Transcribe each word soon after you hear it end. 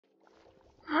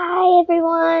Hi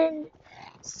everyone!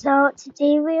 So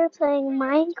today we are playing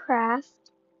Minecraft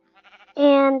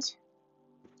and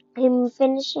I'm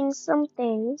finishing some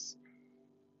things.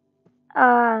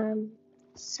 Um,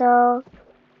 so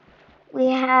we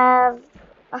have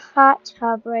a hot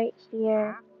tub right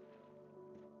here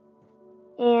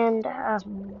and a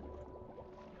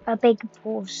big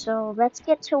pool. So let's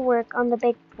get to work on the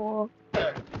big pool.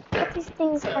 Get these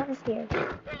things out of here.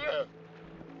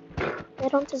 They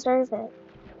don't deserve it.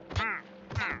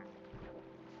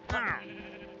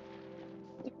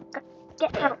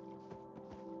 Get out.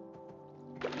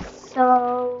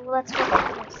 So let's work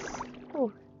on this.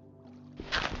 Ooh,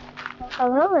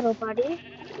 hello little buddy.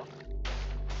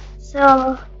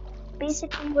 So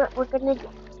basically what we're gonna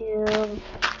do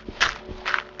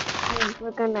is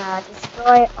we're gonna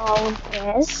destroy all of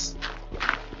this.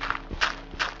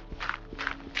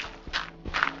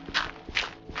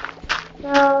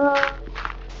 So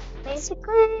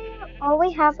basically all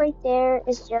we have right there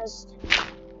is just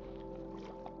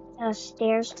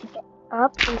stairs to get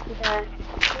up into the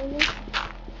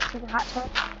hot tub.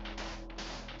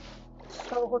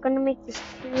 So we're gonna make this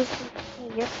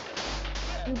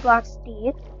 2 blocks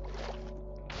deep.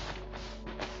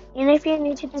 And if you're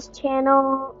new to this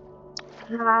channel,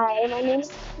 hi, my name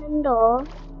is Kendall.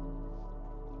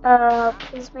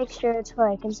 Please make sure to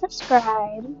like and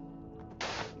subscribe.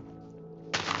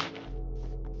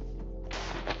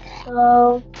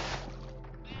 So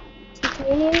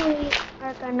today we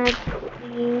are gonna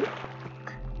be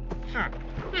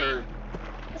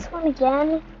this one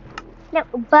again. No,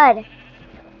 bud,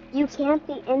 you can't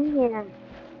be in here.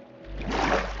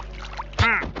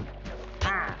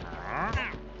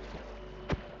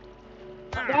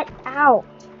 Get out.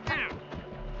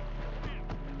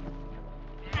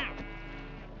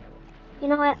 You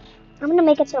know what? I'm gonna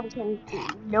make it so we can do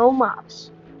no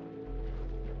mobs.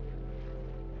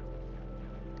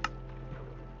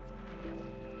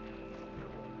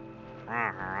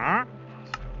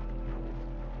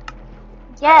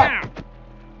 Get.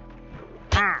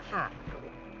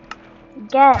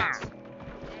 Get.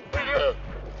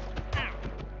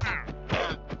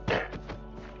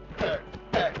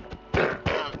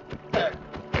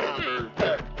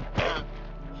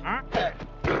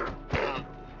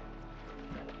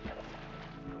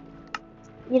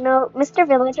 You know, Mr.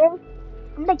 Villager,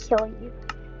 I'm gonna kill you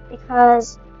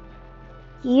because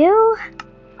you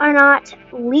are not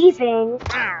leaving.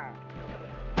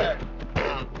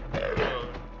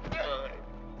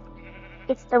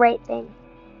 It's the right thing.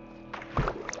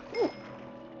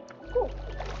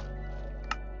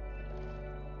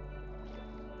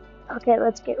 Okay,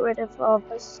 let's get rid of all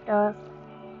this stuff.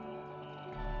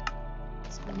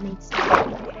 It's gonna make sense,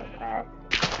 but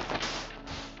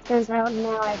turns out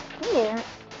now I can't.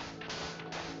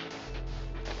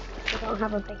 I don't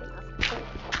have a big enough pool.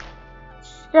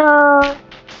 So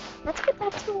let's get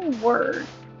back to work.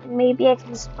 Maybe I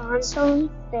can spawn some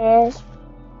fish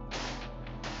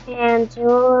and do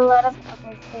a lot of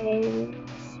other things.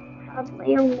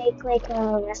 Probably I'll make like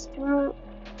a restaurant.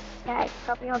 Yeah,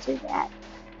 probably I'll do that.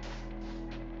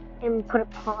 And put a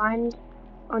pond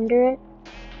under it.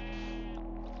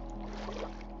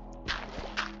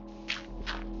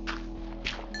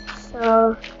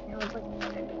 So that would look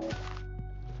better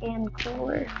and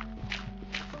cooler.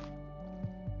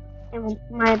 And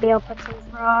maybe I'll put some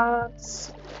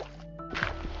frogs.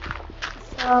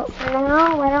 So for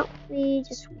now, why don't we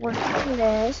just work on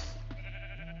this?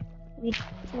 We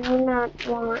do not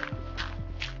want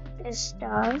this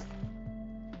stuff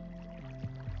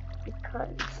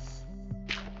because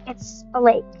it's a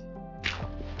lake.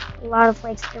 A lot of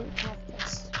lakes don't have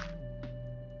this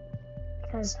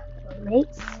because the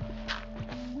lakes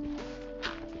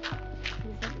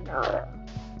even know.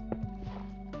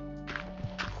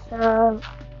 So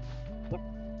yep,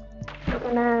 we're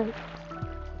gonna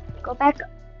go back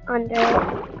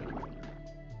under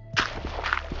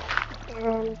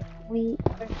and we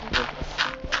are gonna do this.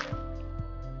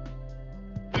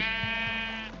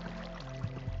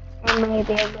 And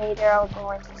maybe later I'll go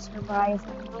into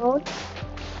survival mode.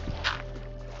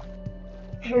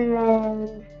 And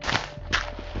then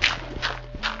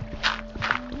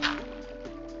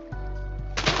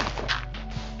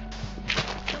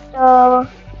so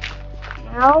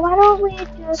now why don't we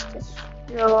just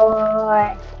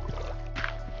destroy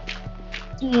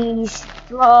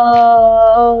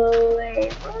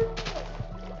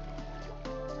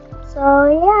So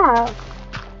yeah,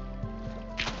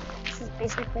 this is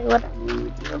basically what I'm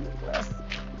dealing with.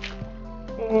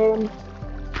 And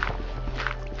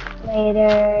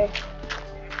later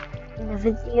in the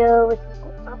video we can go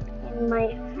up in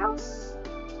my house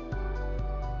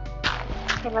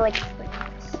kind of like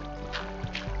trees.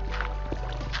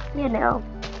 You know,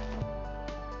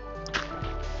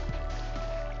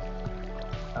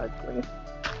 ugly.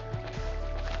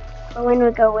 But when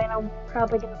we go in, I'm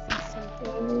probably gonna fix some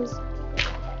things.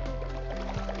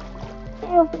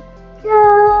 There we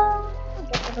go.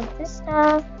 Get rid of this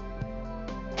stuff.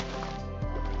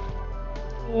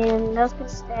 And those can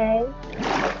stay.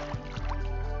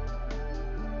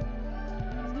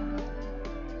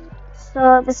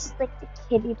 So this is like the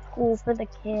kiddie pool for the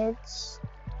kids.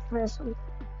 There's some,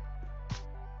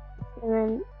 and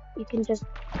then you can just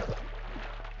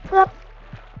flip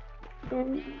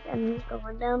and go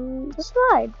on down the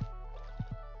slide.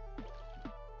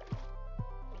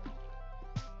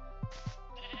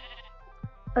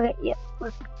 Okay, yeah,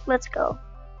 let's go.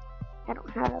 I don't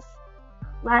have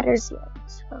ladders yet,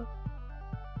 so.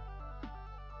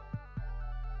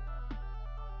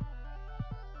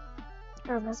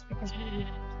 Oh, that's because we.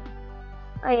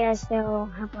 Oh yeah, I still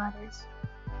don't have ladders.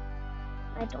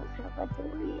 I don't have a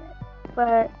door yet,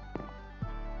 but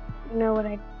you know what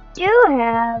I do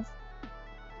have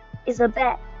is a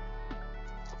bed.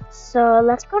 So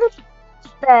let's go to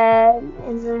bed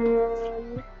and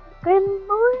then good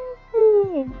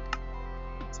morning.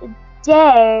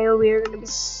 Today we're gonna be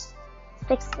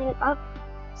fixing up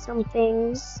some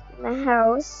things in the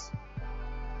house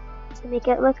to make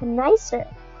it look nicer.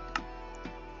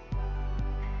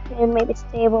 And maybe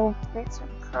today we'll plant some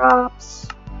crops,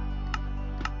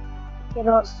 get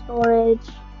out storage,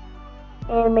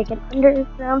 and make an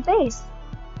underground base.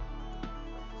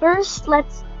 First,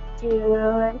 let's do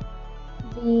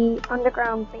the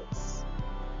underground base.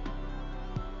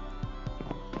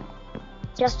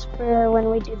 Just for when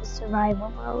we do the survival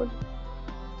mode.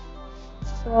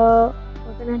 So,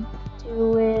 we're gonna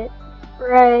do it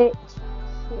right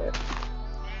here.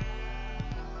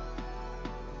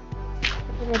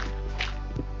 We're gonna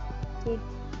dig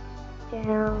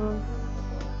down.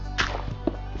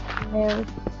 There we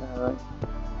go.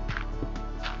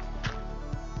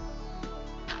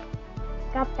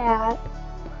 Got that.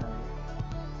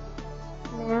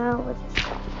 Now we're just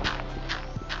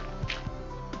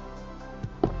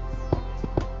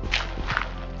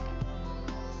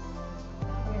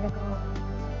there we go.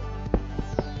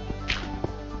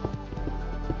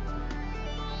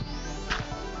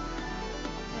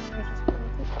 And we're just gonna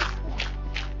do this.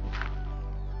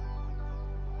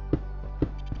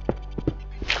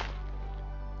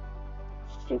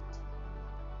 Shoot.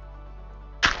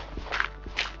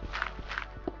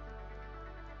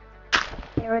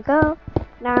 There we go.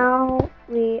 Now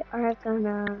we are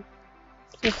gonna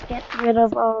just get rid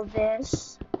of all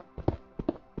this.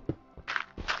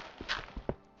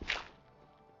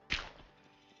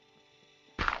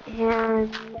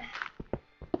 And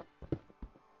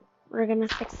we're gonna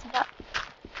fix it up.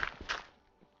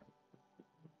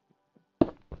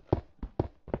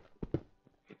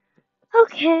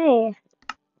 Okay.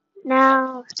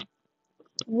 Now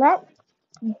let's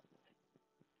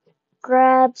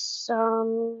grab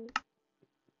some.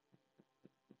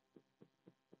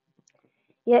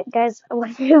 Yeah, guys,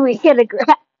 what are we gonna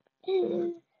grab?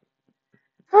 You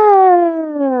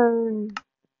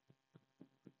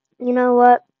know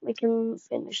what? We can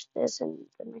finish this in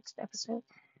the next episode.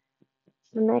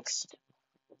 The next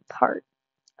part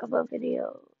of a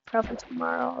video. Probably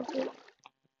tomorrow I'll do.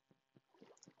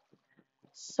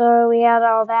 So we had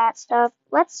all that stuff.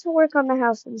 Let's work on the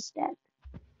house instead.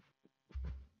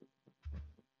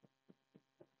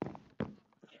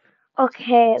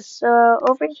 Okay, so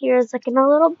over here is looking a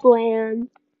little bland.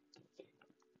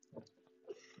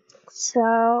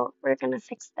 So we're gonna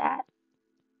fix that.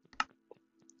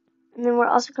 And then we're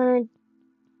also gonna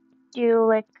do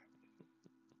like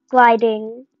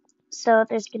gliding. So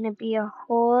there's gonna be a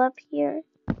hole up here.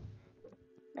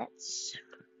 Let's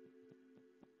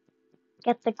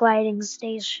get the gliding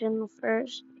station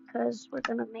first because we're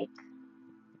gonna make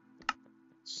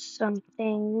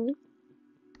something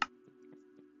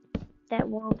that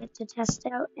we'll get to test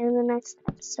out in the next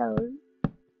episode.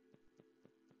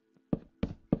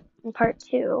 In part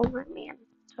 2, I mean,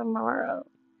 tomorrow.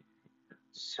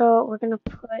 So we're gonna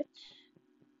put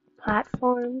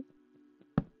platform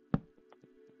up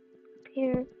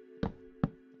here.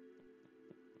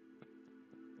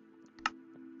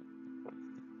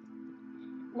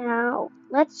 Now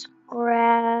let's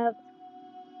grab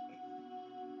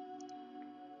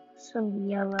some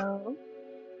yellow.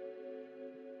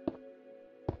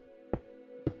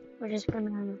 We're just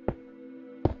gonna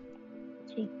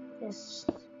take this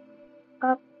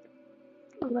up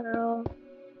a little.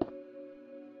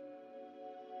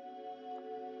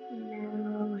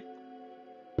 Now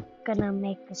gonna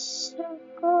make a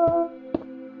circle.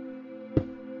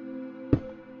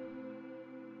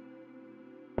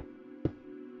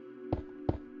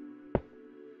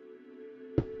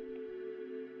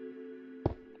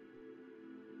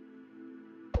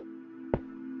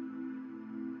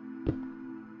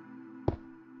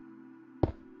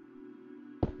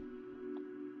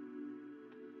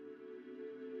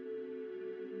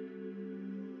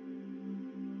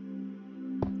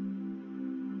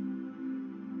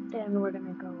 then we're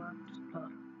gonna go up just a little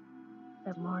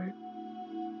bit more.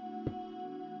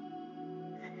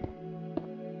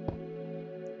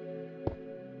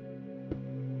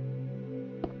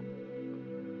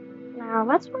 Now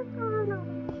let's work on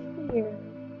over here,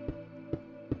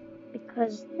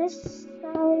 because this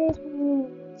side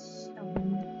needs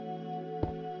some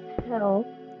help.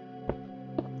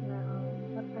 Now,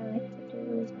 what I like to do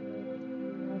is I like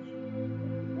to mesh it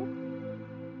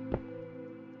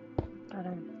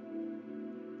better.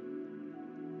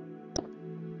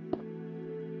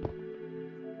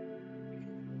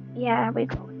 Yeah, we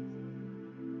go.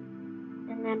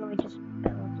 And then we just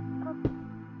build up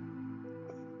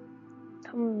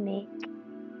to make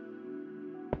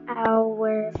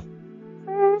our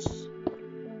first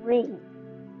ring.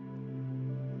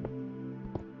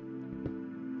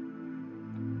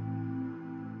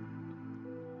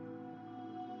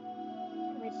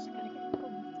 We just gotta get the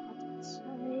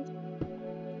outside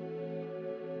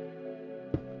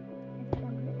and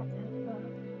turn it at that up.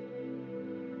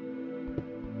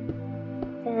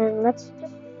 Then let's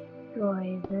destroy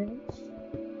this.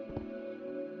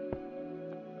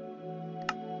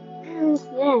 And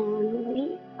then we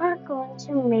are going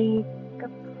to make a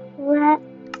platform.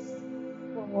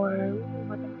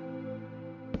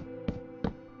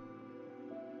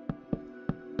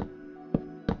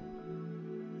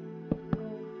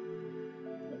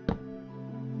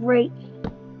 Right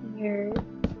here.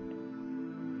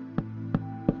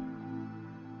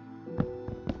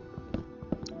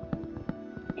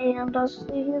 And I'll see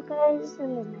you guys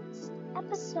in the next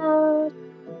episode.